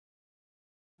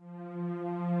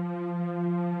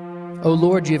O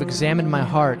Lord, you have examined my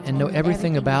heart and know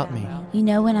everything about me. You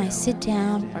know when I sit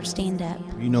down or stand up.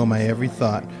 You know my every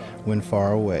thought when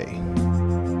far away.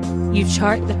 You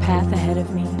chart the path ahead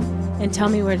of me and tell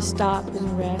me where to stop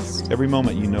and rest. Every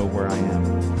moment you know where I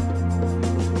am.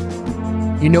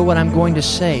 You know what I'm going to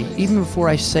say, even before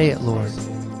I say it, Lord.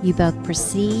 You both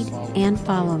precede and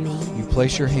follow me. You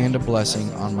place your hand of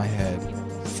blessing on my head.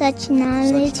 Such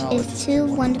knowledge is too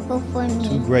wonderful for me.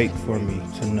 Too great for me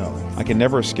to know. I can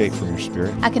never escape from your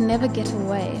spirit. I can never get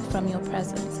away from your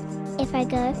presence. If I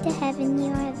go up to heaven,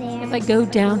 you are there. If I go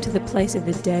down to the place of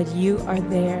the dead, you are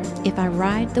there. If I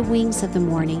ride the wings of the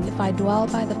morning, If I dwell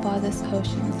by the farthest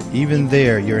oceans, Even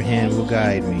there your hand will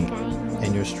guide me,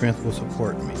 and your strength will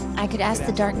support me. I could ask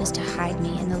the darkness to hide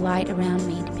me and the light around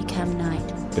me to become night.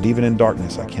 But even in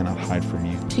darkness, I cannot hide from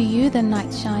you. to you the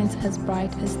night shines as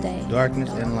bright as day. Darkness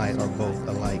and light are both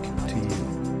alike to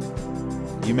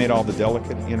you. You made all the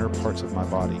delicate inner parts of my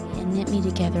body. And knit me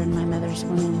together in my mother's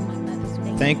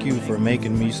womb. Thank you for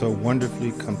making me so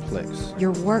wonderfully complex.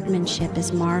 Your workmanship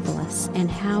is marvelous, and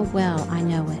how well I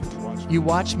know it. You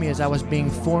watched me as I was being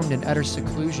formed in utter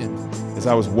seclusion. As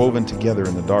I was woven together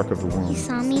in the dark of the You womb.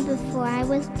 saw me before I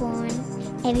was born.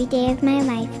 Every day of my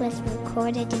life was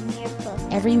recorded in your book.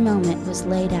 Every moment was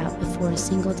laid out before a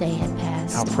single day had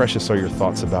passed. How precious are your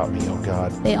thoughts about me, O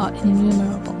God. They are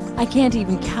innumerable. I can't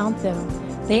even count them.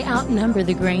 They outnumber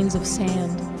the grains of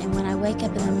sand. And when I wake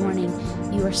up in the morning,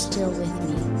 you are still with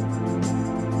me.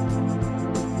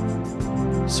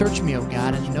 Search me, O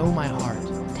God, and know my heart.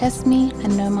 Test me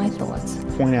and know my thoughts.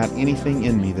 Point out anything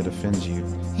in me that offends you.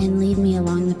 And lead me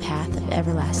along the path of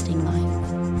everlasting life.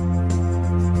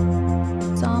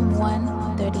 Psalm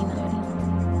 139.